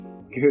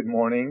Good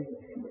morning.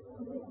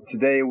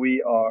 Today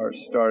we are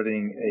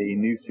starting a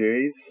new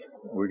series.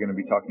 We're going to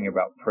be talking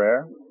about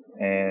prayer,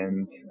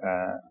 and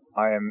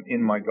I am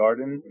in my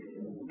garden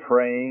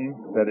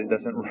praying that it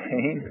doesn't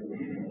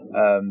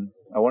rain.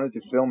 I wanted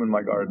to film in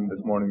my garden this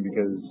morning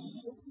because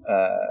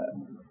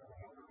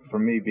for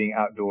me, being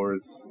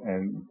outdoors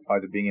and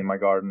either being in my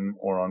garden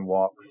or on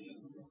walks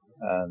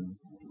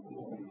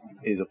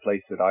is a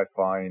place that I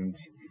find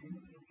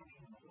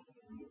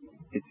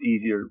it's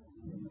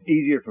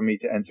easier for me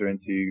to enter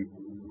into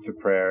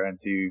prayer and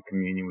to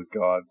communion with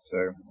God.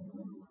 So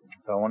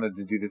I wanted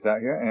to do this out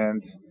here,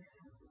 and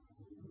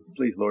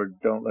please, Lord,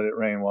 don't let it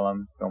rain while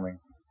I'm filming.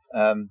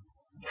 Let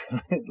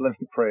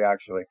me pray,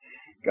 actually.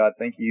 God,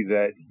 thank you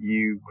that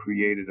you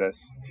created us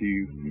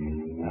to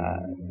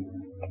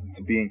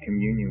be in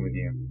communion with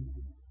you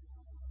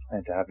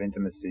and to have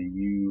intimacy.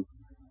 You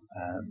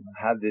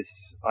had this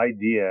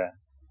idea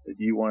that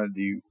you wanted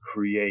to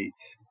create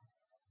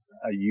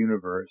a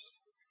universe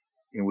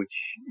in which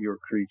your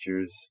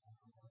creatures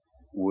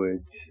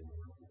would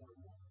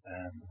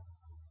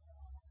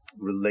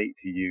relate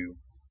to you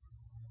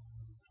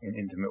in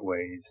intimate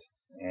ways.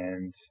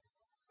 And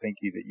thank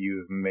you that you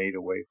have made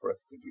a way for us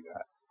to do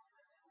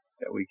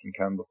that we can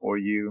come before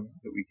you,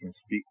 that we can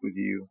speak with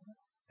you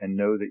and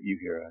know that you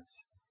hear us,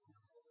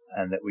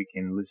 and that we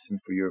can listen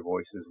for your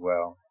voice as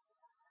well.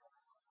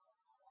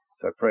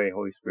 So I pray,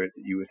 Holy Spirit,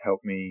 that you would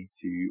help me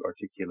to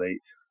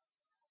articulate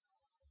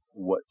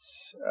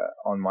what's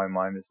on my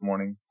mind this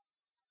morning,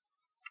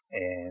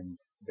 and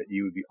that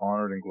you would be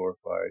honored and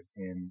glorified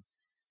in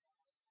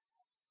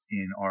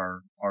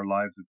our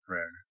lives of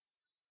prayer.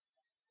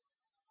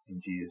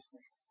 In Jesus'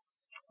 name,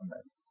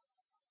 amen.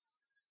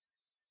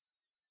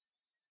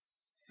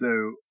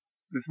 So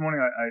this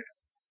morning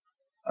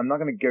I'm not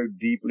going to go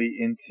deeply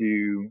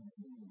into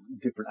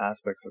different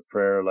aspects of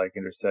prayer like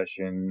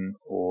intercession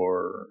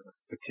or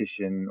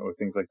petition or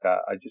things like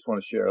that. I just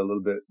want to share a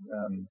little bit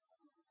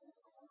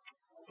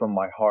from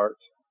my heart,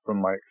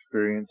 from my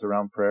experience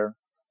around prayer.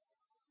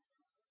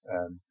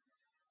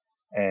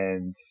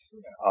 And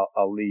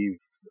I'll leave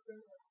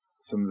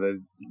some of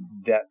the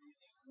depth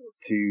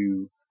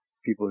to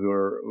people who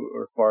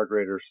are far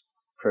greater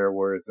prayer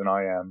warriors than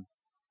I am.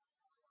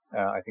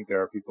 I think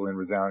there are people in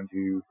Resound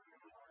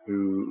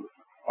who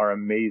are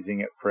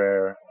amazing at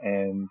prayer,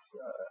 and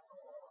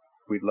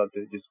we'd love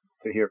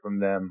to hear from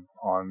them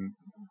on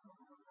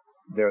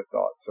their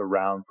thoughts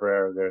around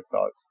prayer, their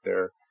thoughts,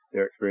 their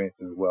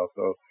experiences as well.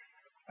 So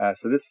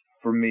this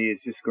for me is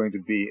just going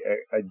to be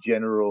a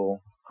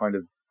general kind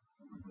of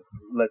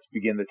let's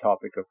begin the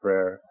topic of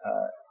prayer,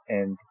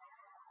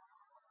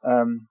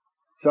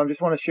 so I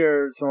just want to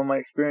share some of my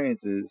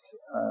experiences.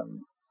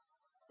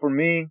 For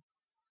me,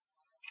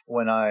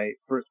 when I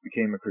first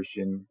became a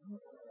Christian,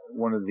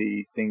 one of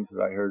the things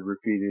that I heard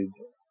repeated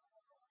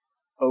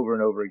over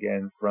and over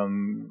again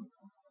from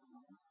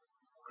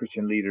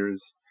Christian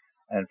leaders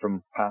and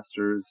from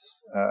pastors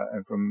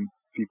and from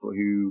people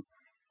who,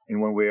 in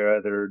one way or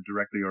other,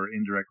 directly or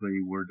indirectly,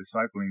 were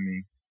discipling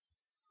me,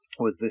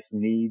 was this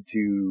need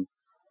to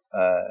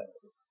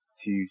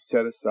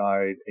set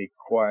aside a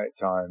quiet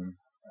time,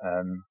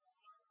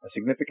 a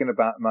significant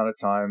amount of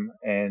time,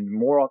 and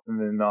more often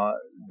than not,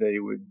 they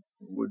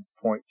would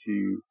point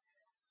to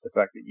the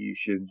fact that you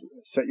should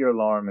set your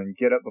alarm and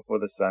get up before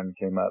the sun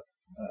came up,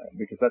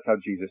 because that's how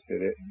Jesus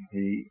did it.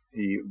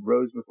 He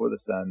rose before the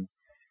sun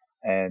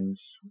and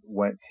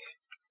went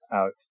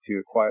out to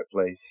a quiet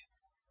place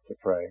to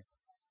pray.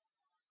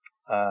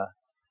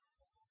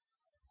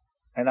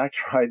 And I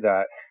tried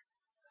that,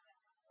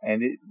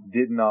 and it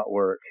did not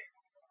work.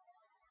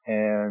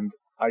 And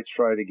I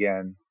tried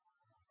again,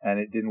 and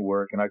it didn't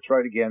work. And I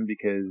tried again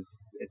because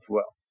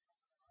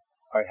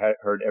I had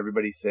heard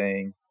everybody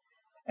saying,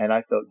 and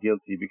I felt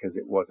guilty because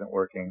it wasn't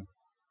working.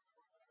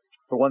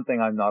 For one thing,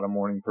 I'm not a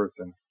morning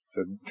person,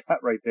 so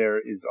that right there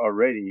is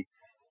already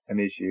an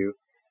issue.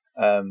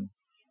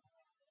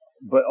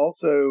 But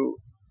also,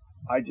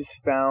 I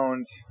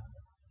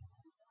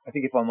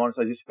think if I'm honest,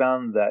 I just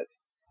found that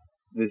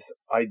this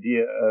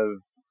idea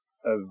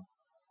of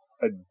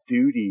a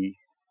duty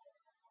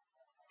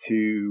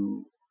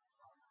to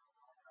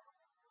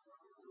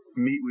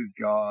meet with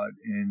God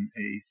in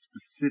a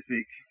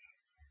specific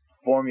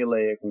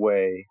formulaic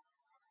way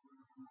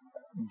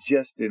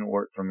just didn't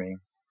work for me.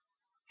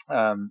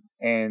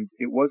 And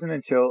it wasn't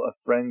until a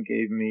friend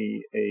gave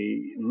me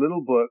a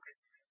little book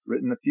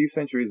written a few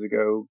centuries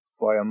ago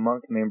by a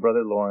monk named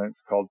Brother Lawrence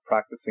called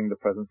Practicing the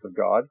Presence of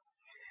God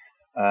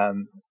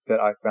that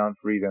I found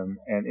freedom.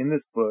 And in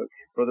this book,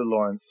 Brother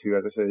Lawrence, who,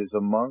 as I said, is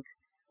a monk,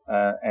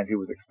 and who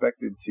was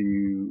expected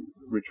to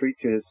retreat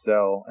to his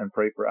cell and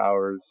pray for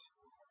hours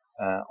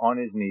on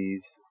his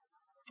knees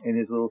in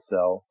his little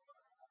cell,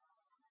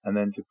 and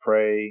then to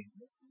pray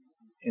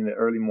in the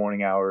early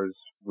morning hours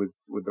with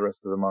the rest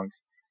of the monks.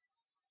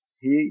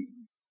 He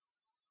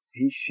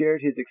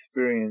shared his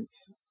experience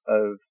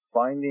of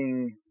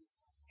finding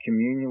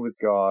communion with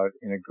God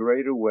in a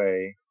greater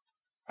way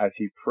as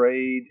he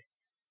prayed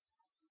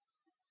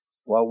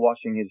while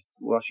washing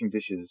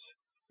dishes,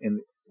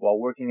 while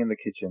working in the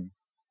kitchen,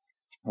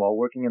 while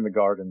working in the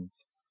gardens.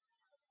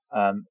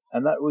 And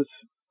that was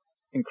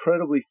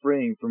incredibly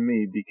freeing for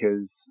me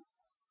because,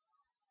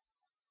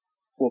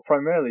 well,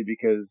 primarily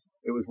because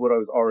it was what I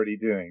was already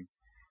doing.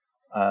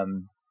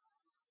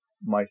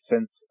 My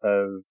sense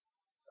of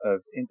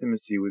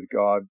intimacy with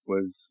God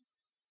was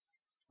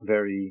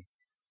very,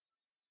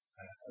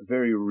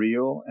 very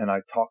real, and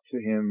I talked to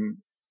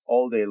Him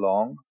all day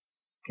long,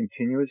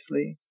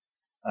 continuously,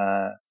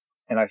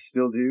 and I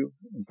still do.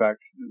 In fact,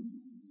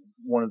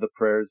 one of the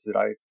prayers that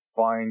I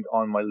find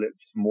on my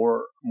lips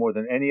more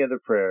than any other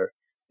prayer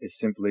is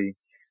simply,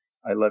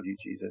 I love you,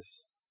 Jesus.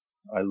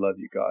 I love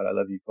you, God. I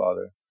love you,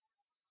 Father.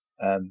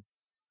 And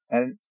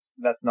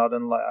that's not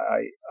unlike,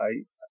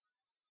 I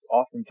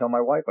often tell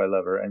my wife I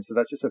love her. And so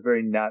that's just a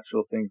very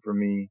natural thing for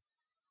me,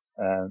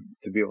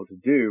 to be able to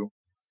do.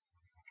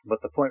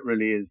 But the point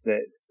really is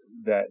that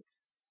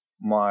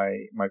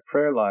my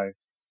prayer life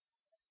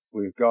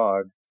with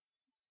God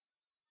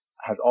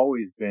has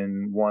always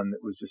been one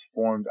that was just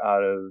formed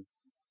out of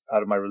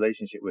my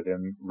relationship with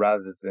Him,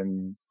 rather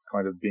than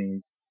kind of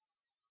being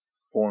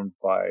formed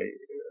by a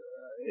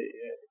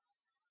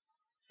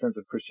sense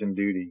of Christian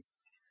duty.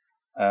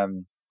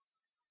 And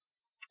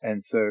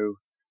so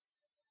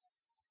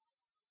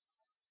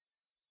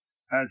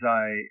as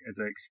I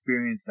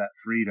experienced that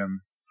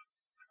freedom,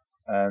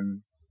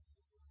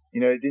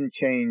 it didn't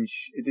change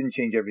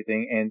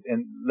everything.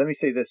 And let me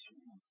say this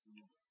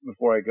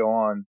before I go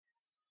on,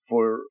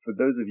 for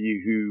those of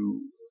you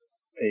who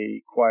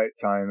a quiet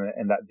time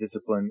and that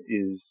discipline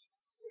is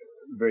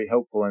very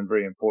helpful and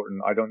very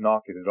important. I don't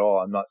knock it at all.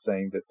 I'm not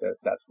saying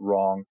that's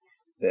wrong,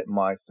 that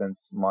my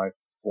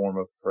form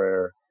of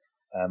prayer,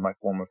 my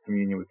form of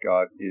communion with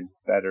God is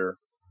better.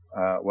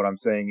 What I'm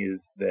saying is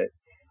that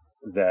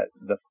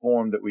the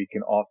form that we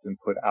can often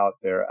put out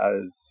there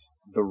as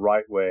the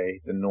right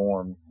way, the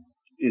norm,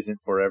 isn't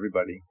for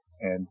everybody.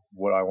 And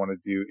what I want to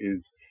do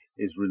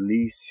is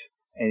release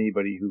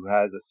anybody who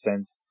has a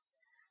sense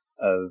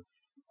of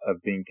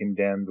being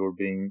condemned or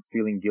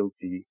feeling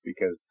guilty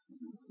because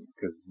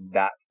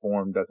that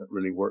form doesn't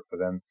really work for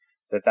them,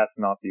 that's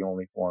not the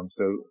only form.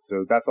 So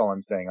that's all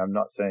I'm saying. I'm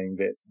not saying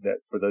that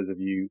for those of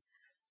you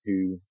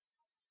who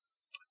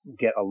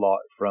get a lot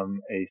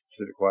from a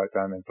specific quiet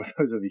time, and for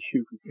those of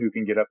you who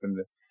can get up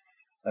in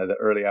the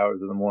early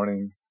hours of the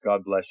morning,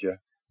 God bless you.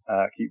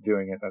 Keep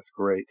doing it. That's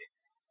great.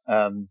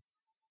 But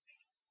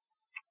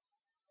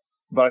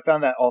I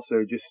found that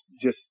also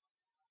just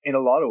in a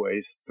lot of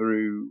ways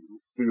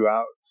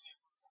throughout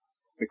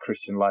the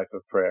Christian life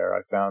of prayer.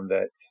 I found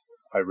that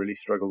I really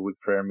struggled with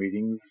prayer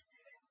meetings,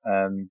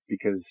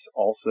 because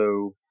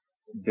also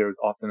there's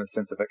often a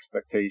sense of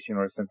expectation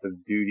or a sense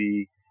of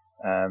duty,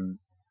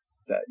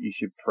 that you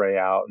should pray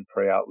out and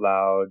pray out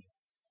loud,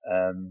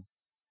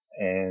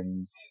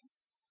 and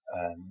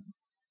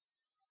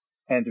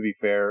to be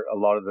fair, a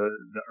lot of the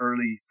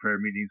early prayer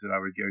meetings that I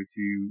would go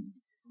to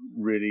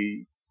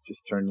really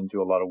just turned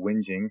into a lot of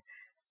whinging,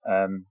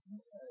 and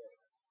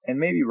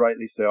maybe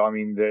rightly so. I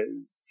mean,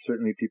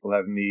 certainly people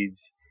have needs,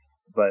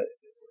 but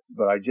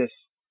I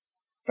just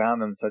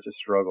found them such a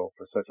struggle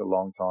for such a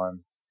long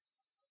time.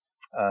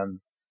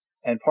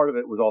 And part of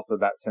it was also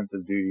that sense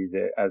of duty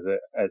that as a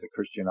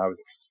Christian, I was,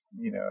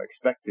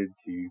 expected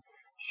to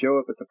show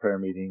up at the prayer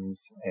meetings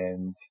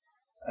and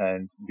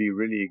be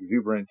really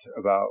exuberant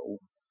about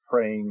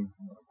praying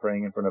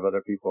in front of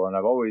other people. And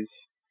I've always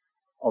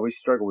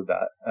struggled with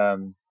that.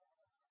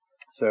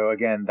 So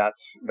again,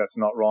 that's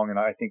not wrong. And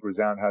I think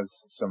Resound has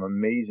some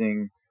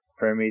amazing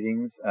prayer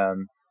meetings.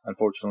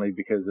 Unfortunately,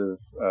 because of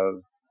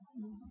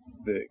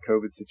the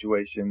COVID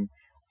situation,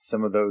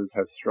 some of those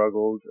have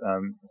struggled.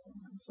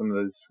 Some of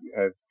those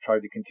have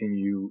tried to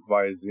continue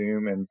via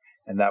Zoom, and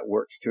that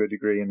works to a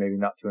degree, and maybe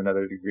not to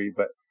another degree.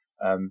 But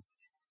and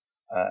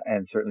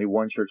certainly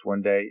One Church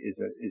One Day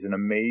is an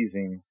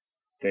amazing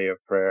day of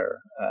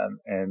prayer,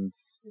 and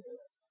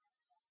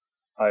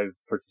I've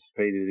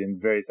participated in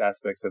various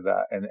aspects of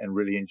that and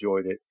really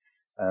enjoyed it.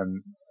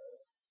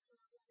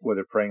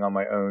 Whether praying on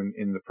my own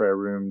in the prayer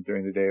room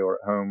during the day or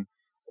at home,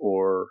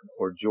 or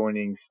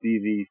joining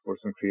Stevie for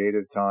some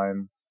creative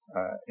time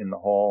in the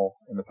hall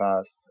in the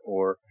past,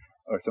 or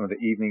some of the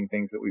evening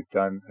things that we've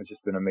done has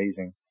just been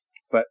amazing.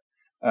 But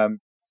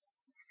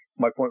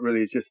my point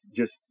really is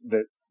just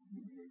that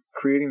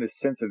creating this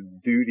sense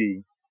of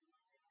duty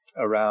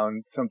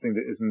around something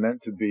that is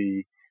meant to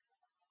be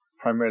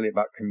primarily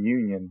about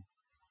communion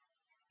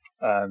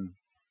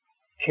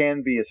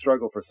can be a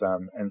struggle for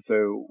some. And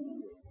so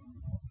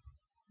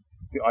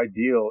the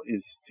ideal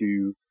is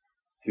to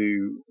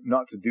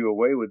not to do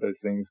away with those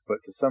things,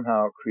 but to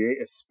somehow create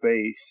a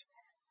space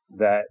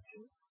that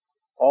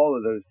all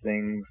of those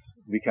things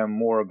become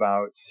more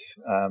about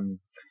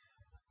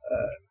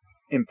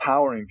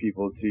empowering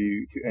people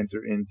to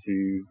enter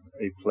into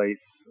a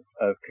place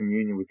of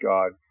communion with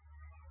God,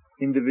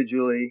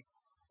 individually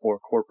or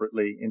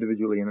corporately,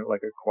 individually in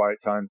like a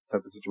quiet time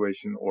type of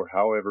situation, or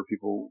however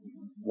people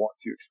want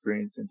to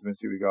experience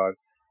intimacy with God,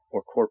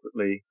 or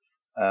corporately.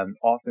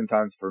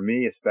 Oftentimes for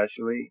me,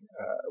 especially,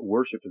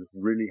 worship has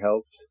really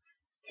helped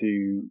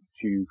to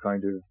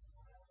kind of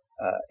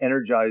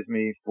energize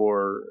me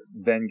for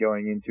then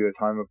going into a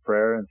time of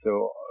prayer. And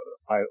so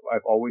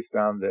I've always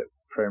found that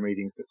prayer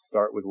meetings that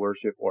start with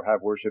worship or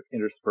have worship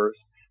interspersed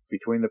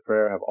between the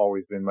prayer have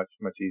always been much,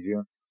 much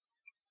easier.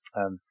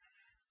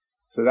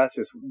 So that's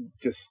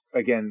just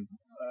again,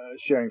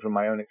 sharing from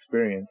my own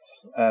experience.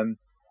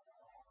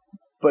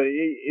 But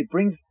it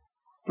brings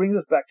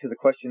us back to the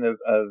question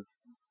of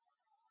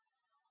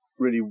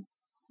really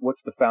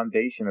what's the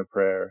foundation of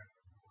prayer?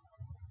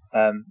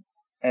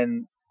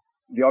 And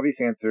the obvious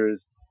answer is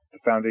the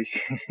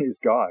foundation is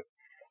God.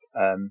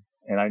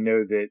 And I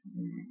know that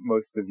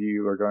most of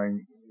you are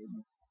going,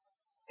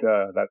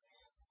 that's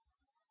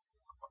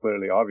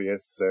clearly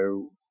obvious.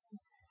 So,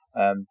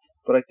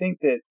 but I think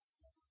that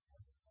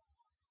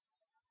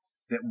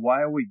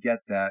while we get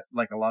that,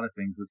 like a lot of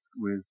things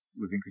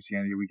within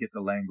Christianity, we get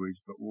the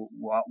language, but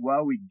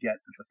while we get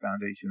that the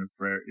foundation of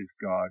prayer is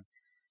God,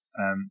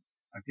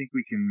 I think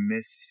we can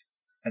miss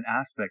an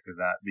aspect of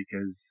that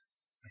because,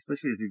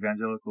 especially as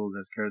evangelicals,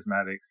 as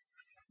charismatics,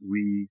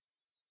 we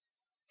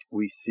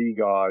see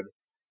God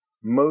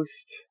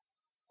most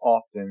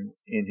often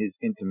in his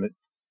intimate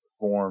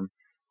form,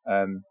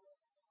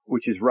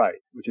 which is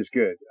right, which is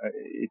good.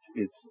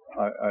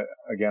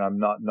 Again, I'm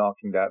not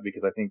knocking that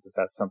because I think that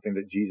that's something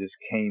that Jesus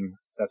came.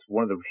 That's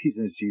one of the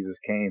reasons Jesus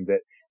came,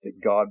 that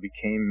God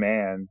became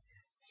man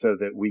so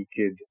that we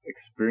could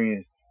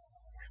experience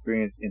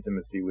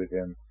intimacy with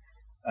him.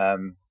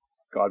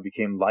 God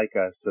became like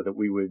us so that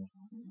we would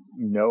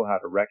know how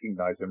to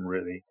recognize him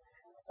really.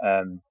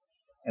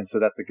 And so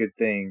that's a good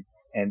thing.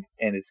 And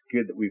it's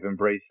good that we've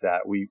embraced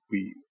that. We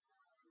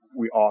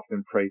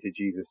often pray to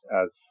Jesus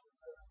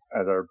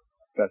as our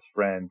best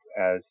friend,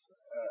 as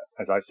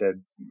I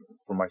said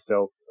for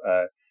myself,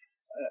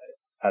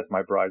 as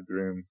my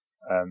bridegroom.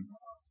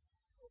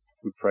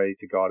 We pray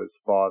to God as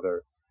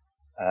Father.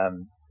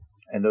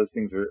 And those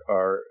things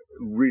are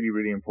really,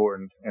 really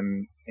important.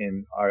 And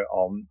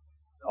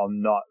I'll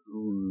not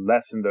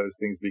lessen those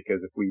things,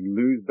 because if we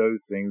lose those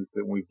things,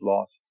 then we've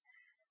lost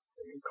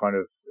kind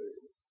of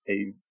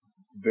a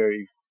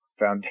very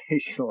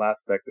foundational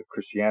aspect of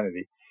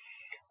Christianity.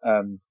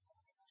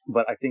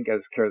 But I think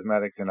as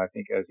charismatics and I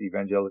think as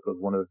evangelicals,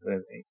 one of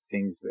the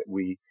things that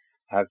we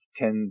have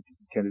tended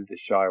to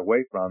shy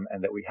away from,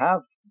 and that we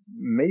have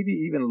maybe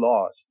even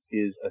lost,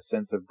 is a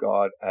sense of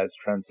God as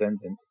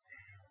transcendent.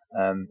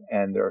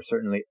 And there are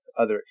certainly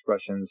other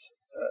expressions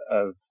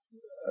of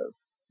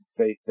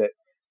faith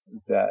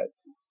that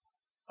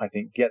I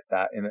think get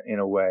that in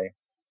a way.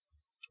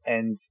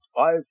 And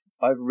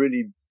I've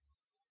really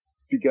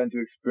begun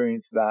to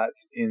experience that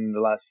in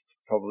the last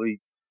probably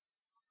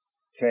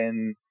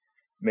 10,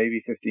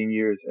 maybe 15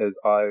 years, as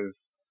I've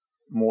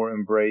more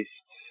embraced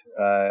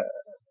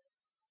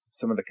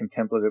some of the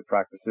contemplative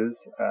practices,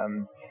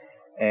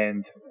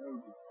 and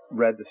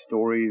read the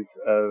stories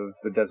of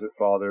the Desert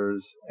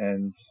Fathers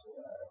and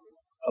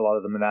a lot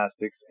of the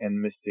monastics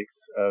and mystics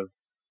of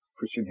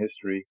Christian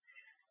history,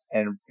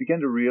 and began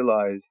to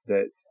realize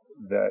that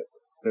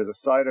there's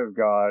a side of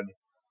God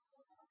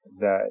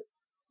that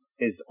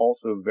is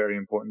also very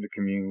important to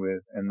commune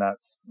with, and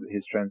that's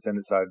his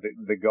transcendent side.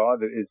 The God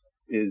that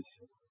is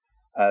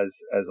as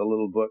a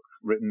little book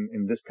written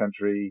in this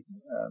country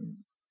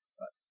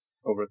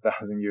over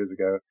 1,000 years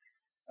ago,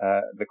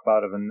 The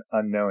Cloud of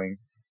Unknowing.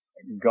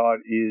 God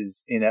is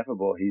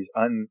ineffable. He's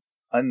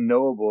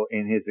unknowable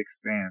in his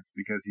expanse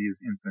because he is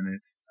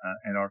infinite,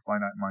 and our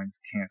finite minds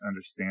can't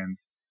understand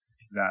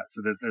that.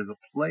 So that there's a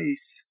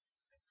place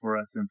for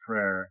us in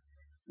prayer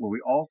where we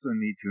also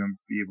need to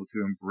be able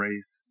to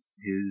embrace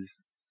his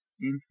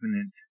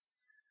infinite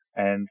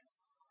and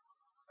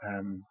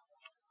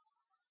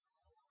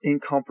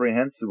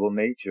incomprehensible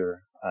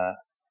nature.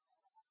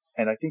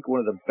 And I think one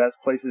of the best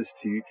places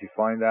to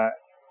find that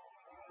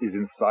is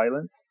in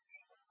silence.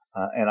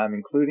 And I'm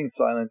including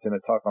silence in a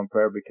talk on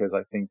prayer because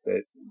I think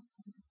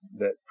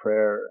that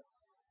prayer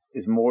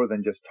is more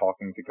than just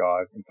talking to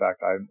God. In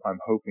fact, I'm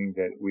hoping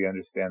that we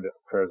understand that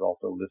prayer is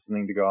also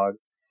listening to God,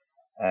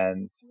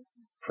 and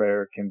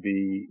prayer can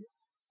be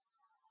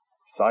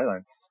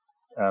silence.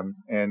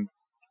 And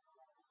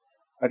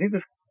I think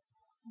this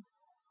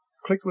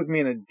clicked with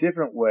me in a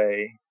different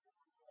way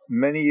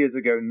many years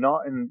ago,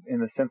 not in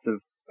the sense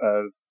of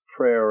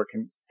prayer or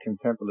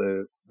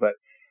contemplative, but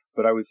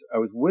I was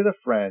with a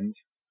friend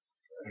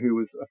who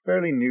was a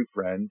fairly new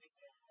friend,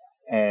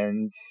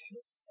 and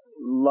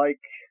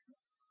like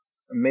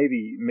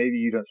maybe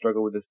you don't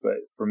struggle with this, but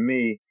for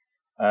me,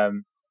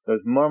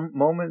 those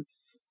moments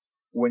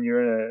when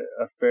you're in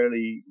a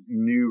fairly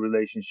new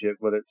relationship,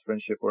 whether it's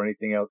friendship or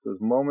anything else,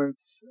 those moments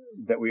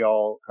that we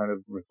all kind of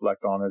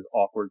reflect on as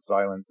awkward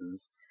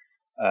silences.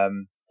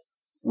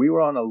 We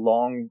were on a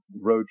long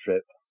road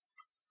trip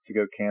to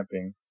go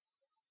camping,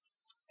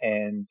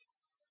 and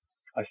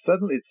it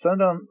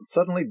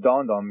suddenly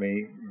dawned on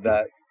me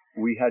that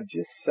we had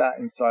just sat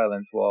in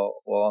silence while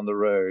on the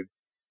road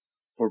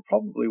for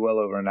probably well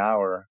over an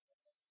hour,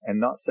 and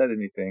not said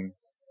anything,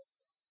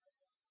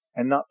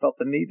 and not felt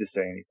the need to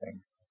say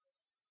anything.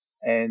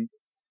 And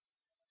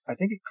I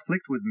think it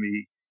clicked with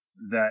me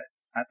that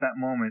at that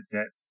moment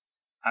that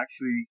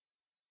actually,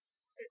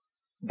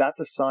 that's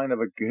a sign of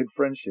a good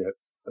friendship.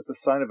 That's a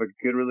sign of a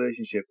good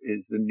relationship,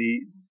 is the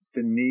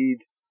need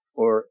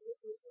or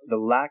the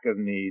lack of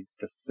need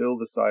to fill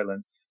the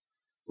silence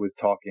with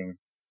talking.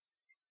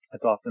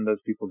 It's often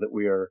those people that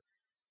we are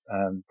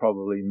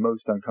probably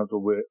most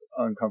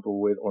uncomfortable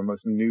with, or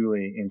most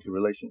newly in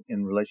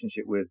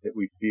relationship with, that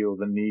we feel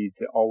the need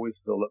to always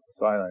fill up the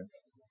silence.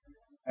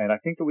 And I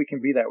think that we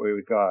can be that way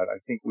with God. I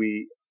think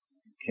we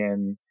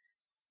can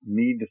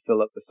need to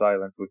fill up the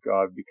silence with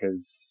God,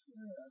 because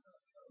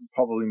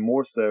probably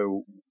more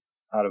so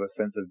out of a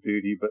sense of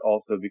duty, but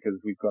also because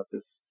we've got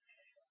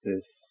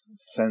this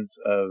sense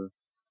of,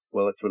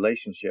 well, it's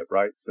relationship,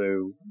 right?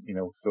 So,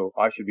 so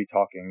I should be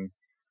talking,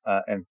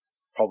 and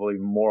probably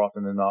more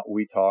often than not,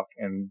 we talk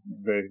and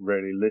very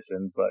rarely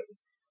listen, but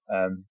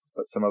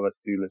some of us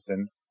do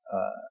listen,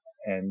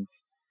 and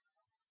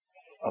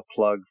a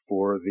plug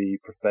for the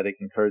prophetic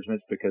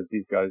encouragements, because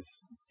these guys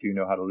do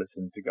know how to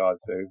listen to God.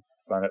 So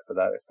sign up for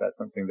that if that's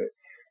something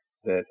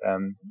that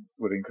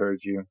would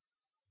encourage you.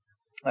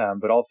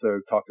 But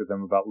also talk to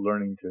them about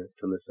learning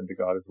to listen to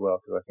God as well,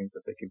 because I think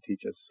that they can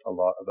teach us a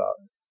lot about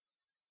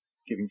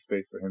giving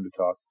space for Him to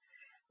talk.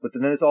 But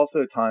then there's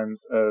also times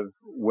of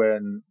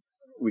when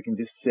we can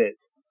just sit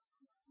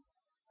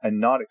and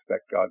not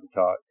expect God to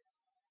talk,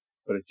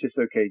 but it's just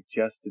okay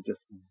just to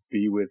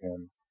be with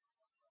Him,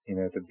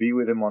 to be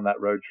with Him on that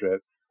road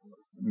trip,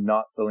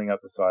 not filling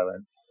up the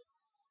silence.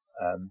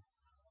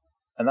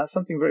 And that's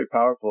something very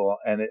powerful,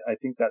 and I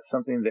think that's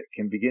something that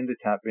can begin to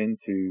tap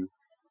into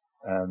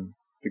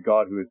the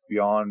God who is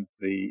beyond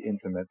the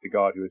intimate, the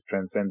God who is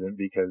transcendent,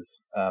 because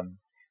I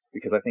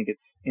think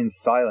it's in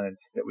silence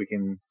that we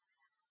can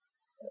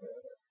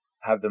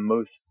have the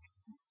most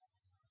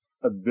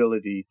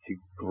ability to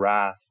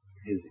grasp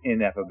His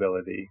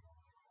ineffability,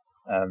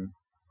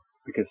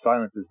 because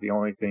silence is the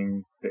only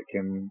thing that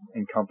can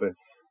encompass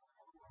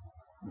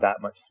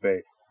that much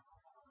space.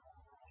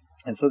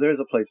 And so there's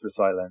a place for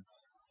silence,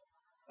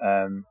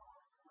 and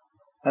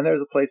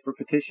there's a place for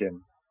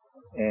petition,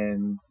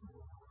 and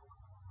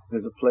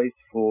there's a place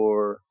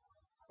for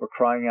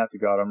crying out to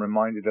God. I'm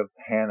reminded of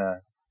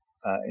Hannah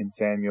in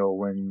Samuel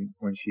when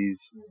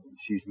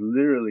she's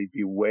literally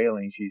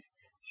bewailing.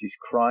 She's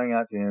crying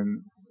out to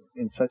Him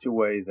in such a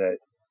way that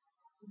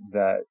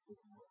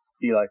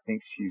Eli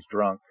thinks she's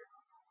drunk.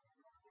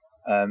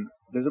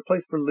 There's a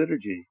place for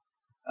liturgy,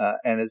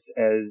 and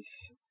as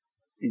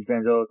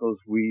evangelicals,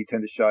 we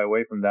tend to shy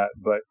away from that.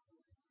 But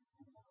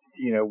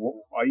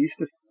I used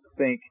to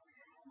think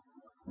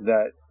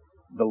that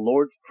the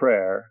Lord's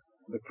Prayer,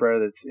 the prayer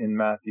that's in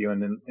Matthew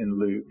and in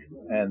Luke,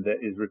 and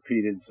that is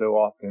repeated so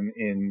often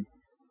in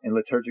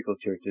liturgical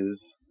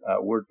churches,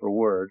 word for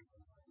word,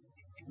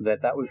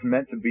 that was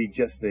meant to be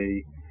just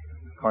a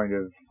kind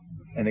of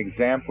an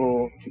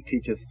example to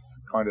teach us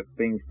kind of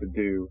things to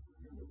do.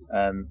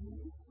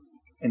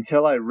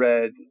 Until I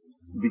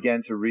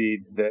began to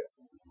read that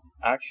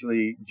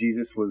actually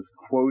Jesus was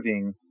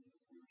quoting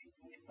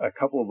a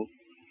couple of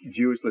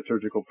Jewish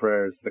liturgical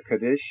prayers. The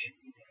Kaddish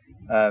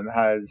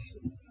has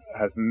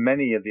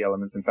many of the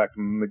elements. In fact,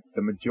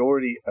 the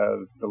majority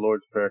of the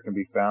Lord's Prayer can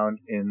be found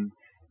in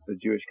the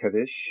Jewish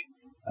Kaddish.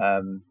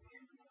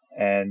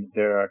 And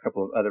there are a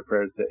couple of other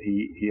prayers that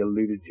he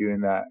alluded to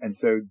in that. And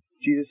so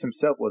Jesus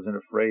Himself wasn't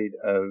afraid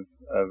of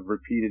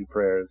repeated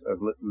prayers,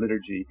 of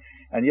liturgy.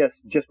 And yes,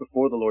 just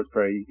before the Lord's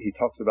Prayer, he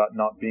talks about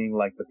not being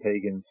like the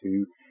pagans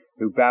who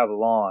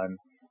babble on.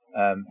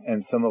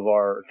 And some of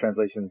our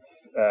translations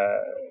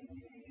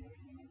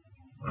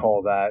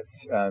call that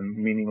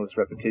meaningless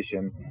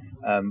repetition.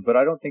 But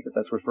I don't think that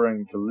that's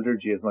referring to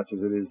liturgy as much as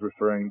it is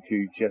referring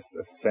to just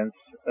a sense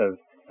of,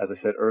 as I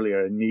said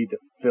earlier, a need to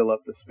fill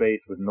up the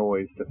space with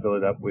noise, to fill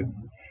it up with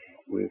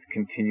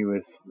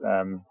continuous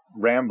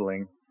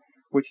rambling,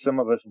 which some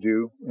of us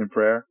do in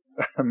prayer.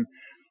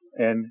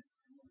 And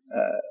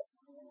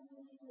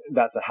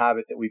that's a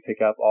habit that we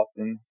pick up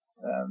often.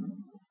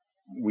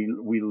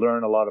 We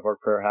learn a lot of our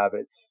prayer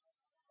habits.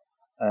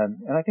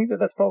 And I think that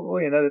that's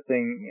probably another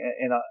thing,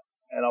 and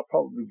I'll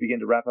probably begin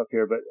to wrap up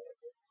here, but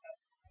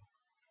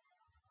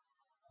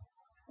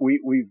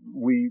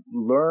we've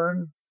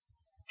learned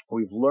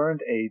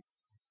a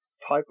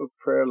type of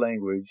prayer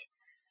language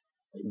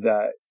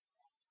that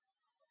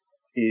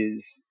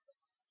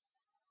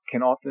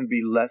can often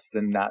be less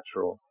than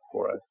natural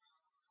for us.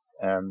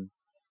 And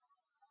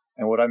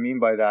what I mean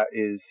by that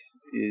is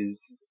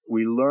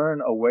we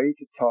learn a way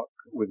to talk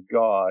with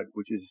God,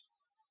 which is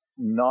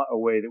not a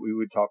way that we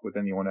would talk with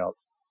anyone else.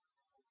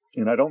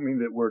 And I don't mean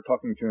that we're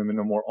talking to Him in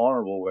a more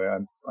honorable way.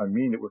 I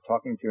mean that we're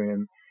talking to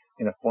Him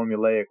in a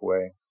formulaic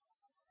way.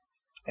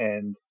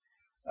 And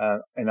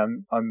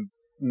I'm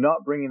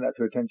not bringing that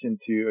to attention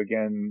to,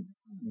 again,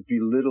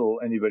 belittle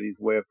anybody's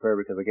way of prayer,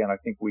 because again, I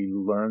think we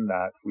learn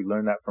that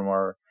from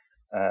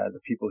the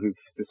people who've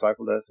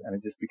discipled us, and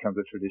it just becomes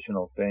a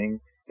traditional thing.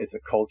 It's a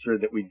culture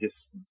that we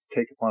just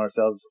take upon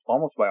ourselves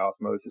almost by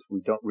osmosis. We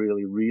don't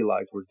really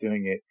realize we're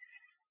doing it.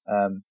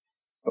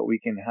 But we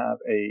can have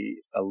a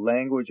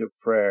language of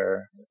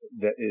prayer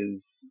that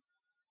is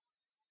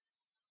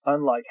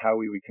unlike how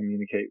we would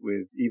communicate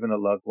with even a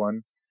loved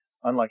one,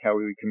 unlike how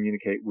we would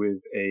communicate with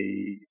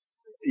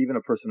even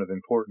a person of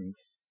importance.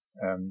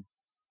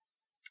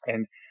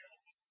 And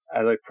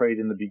as I prayed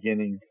in the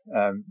beginning,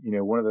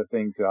 one of the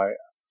things that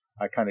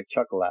I kind of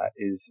chuckle at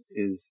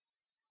is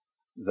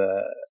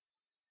the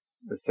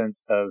sense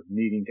of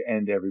needing to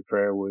end every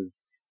prayer with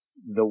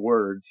the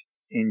words,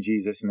 "In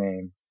Jesus'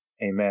 name,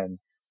 amen."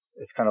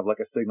 It's kind of like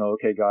a signal,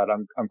 okay, God,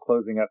 I'm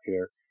closing up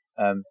here.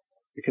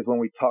 Because when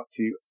we talk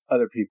to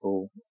other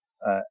people,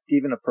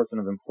 even a person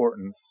of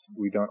importance,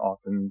 we don't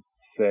often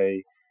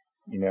say,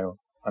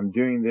 I'm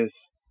doing this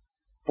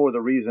for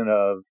the reason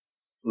of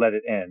let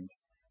it end.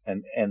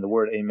 And the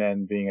word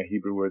amen, being a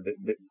Hebrew word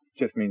that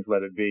just means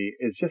let it be,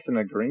 is just an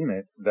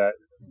agreement that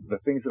the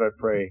things that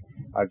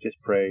I've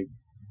just prayed,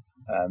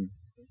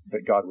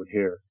 that God would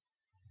hear.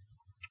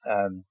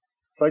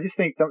 So I just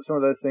think some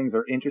of those things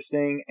are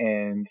interesting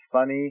and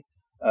funny.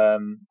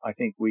 I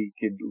think we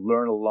could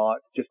learn a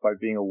lot just by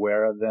being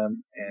aware of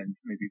them and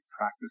maybe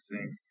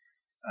practicing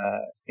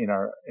in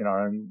our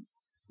own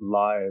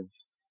lives,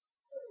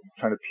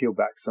 trying to peel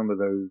back some of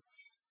those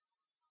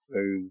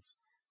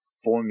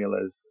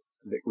formulas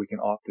that we can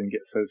often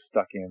get so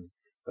stuck in.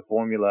 The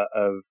formula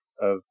of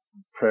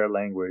prayer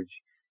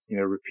language,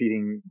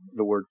 repeating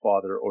the word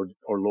Father or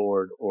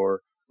Lord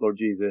or Lord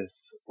Jesus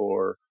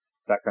or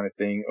that kind of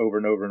thing over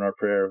and over in our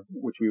prayer,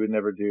 which we would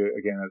never do.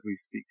 Again, as we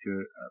speak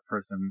to a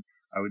person,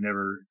 I would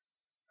never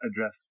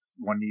address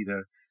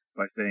Juanita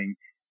by saying,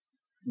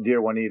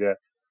 "Dear Juanita,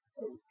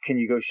 can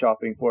you go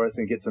shopping for us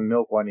and get some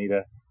milk,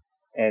 Juanita?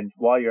 And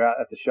while you're out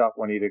at the shop,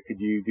 Juanita, could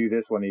you do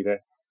this, Juanita?"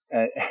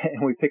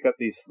 And we pick up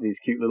these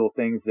cute little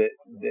things that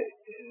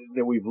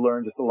we've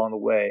learned just along the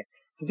way.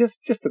 So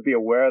just to be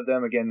aware of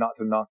them, again, not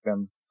to knock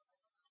them,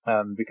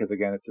 because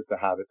again, it's just a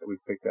habit that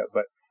we've picked up,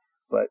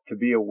 but to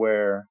be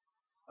aware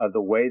of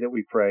the way that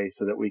we pray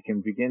so that we can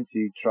begin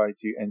to try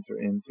to enter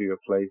into a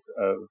place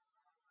of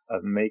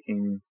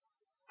making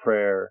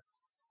prayer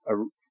a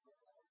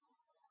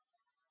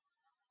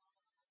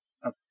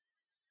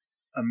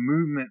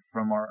movement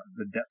from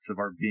the depths of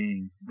our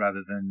being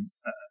rather than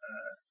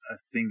a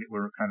thing that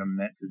we're kind of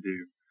meant to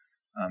do.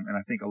 And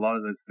I think a lot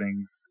of those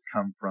things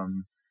come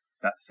from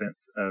that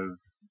sense of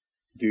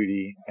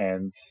duty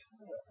and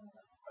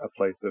a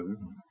place of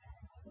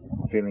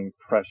feeling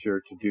pressure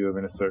to do them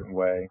in a certain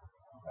way.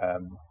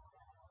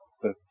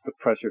 The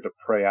pressure to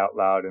pray out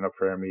loud in a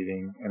prayer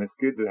meeting. And it's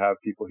good to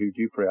have people who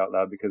do pray out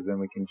loud, because then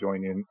we can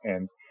join in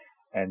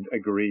and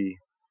agree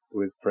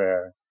with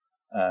prayer.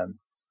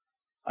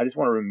 I just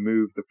want to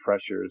remove the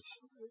pressures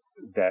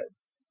that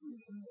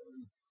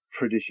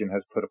tradition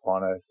has put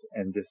upon us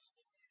and just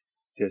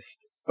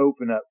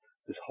open up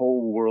this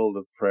whole world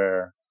of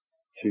prayer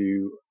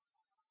to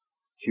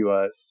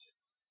us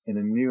in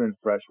a new and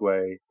fresh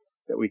way,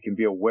 that we can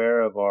be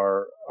aware of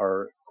our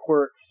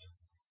quirks,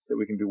 that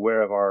we can be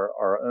aware of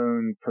our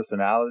own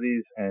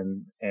personalities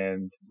and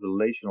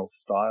relational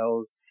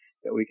styles,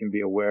 that we can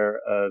be aware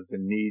of the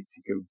need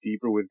to go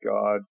deeper with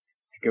God,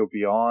 to go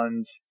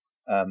beyond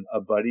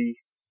a buddy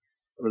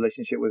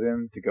relationship with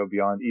Him, to go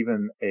beyond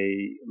even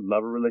a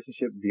lover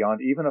relationship,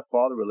 beyond even a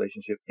father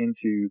relationship,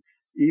 into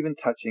even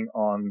touching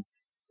on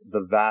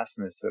the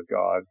vastness of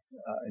God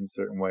in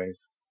certain ways.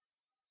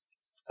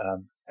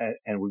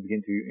 And we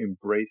begin to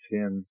embrace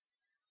Him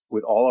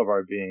with all of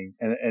our being.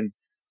 And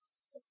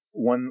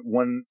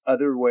one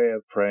other way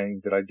of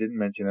praying that I didn't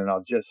mention, and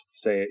I'll just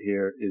say it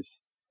here, is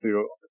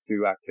through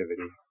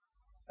activity.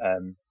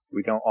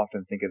 We don't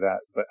often think of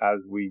that, but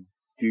as we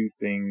do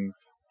things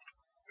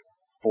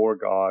for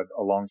God,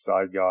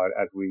 alongside God,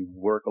 as we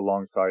work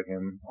alongside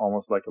Him,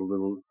 almost like a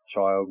little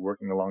child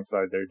working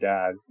alongside their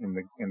dad in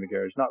the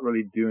garage, not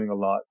really doing a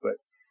lot, but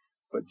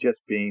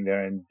just being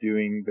there and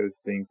doing those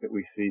things that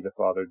we see the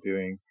Father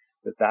doing,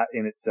 that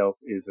in itself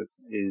is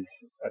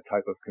a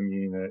type of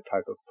communion and a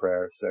type of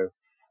prayer. So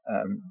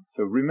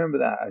remember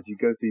that as you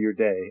go through your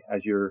day,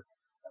 as you're,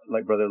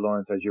 like Brother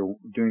Lawrence, as you're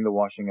doing the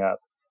washing up,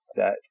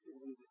 that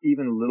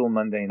even little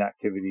mundane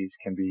activities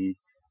can be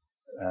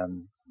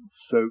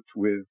soaked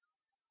with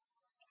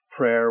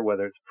prayer,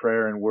 whether it's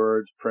prayer in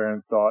words, prayer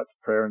in thoughts,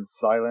 prayer in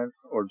silence,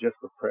 or just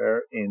the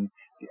prayer in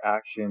the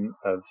action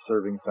of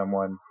serving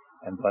someone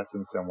and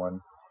blessing someone.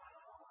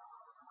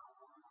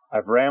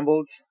 I've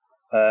rambled.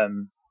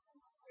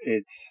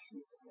 It's,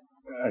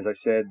 as I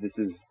said, this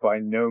is by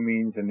no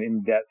means an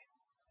in-depth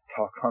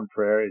talk on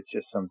prayer. It's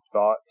just some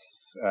thoughts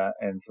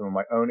and some of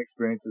my own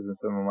experiences and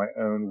some of my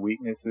own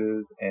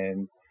weaknesses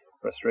and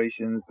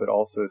frustrations, but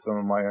also some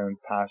of my own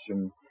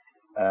passion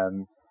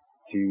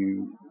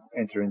to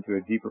enter into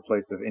a deeper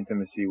place of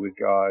intimacy with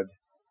God,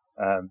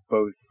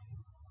 both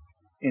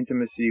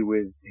intimacy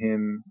with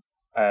Him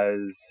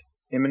as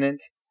immanent,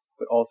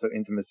 but also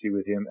intimacy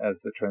with Him as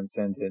the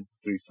transcendent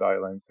through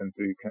silence and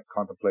through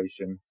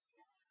contemplation.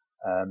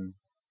 And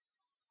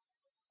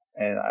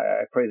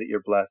I pray that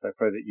you're blessed. I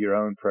pray that your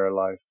own prayer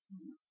life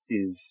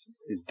is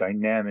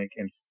dynamic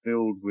and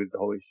filled with the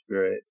Holy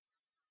Spirit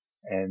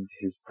and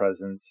His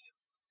presence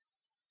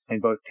in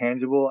both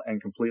tangible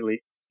and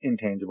completely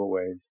intangible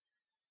ways.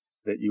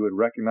 that you would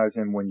recognize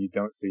him when you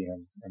don't see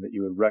him, and that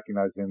you would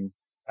recognize him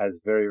as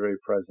very, very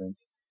present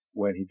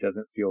when he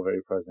doesn't feel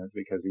very present,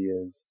 because he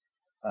is,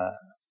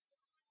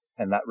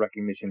 and that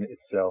recognition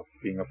itself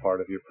being a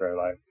part of your prayer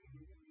life.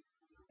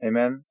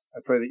 Amen. I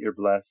pray that you're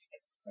blessed,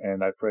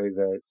 and I pray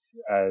that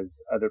as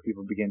other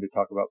people begin to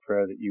talk about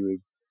prayer, that you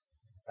would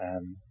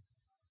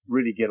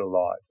really get a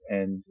lot,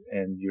 and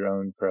your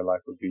own prayer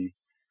life would be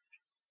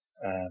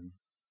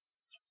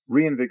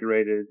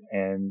reinvigorated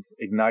and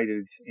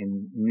ignited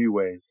in new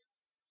ways.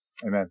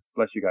 Amen.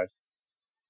 Bless you guys.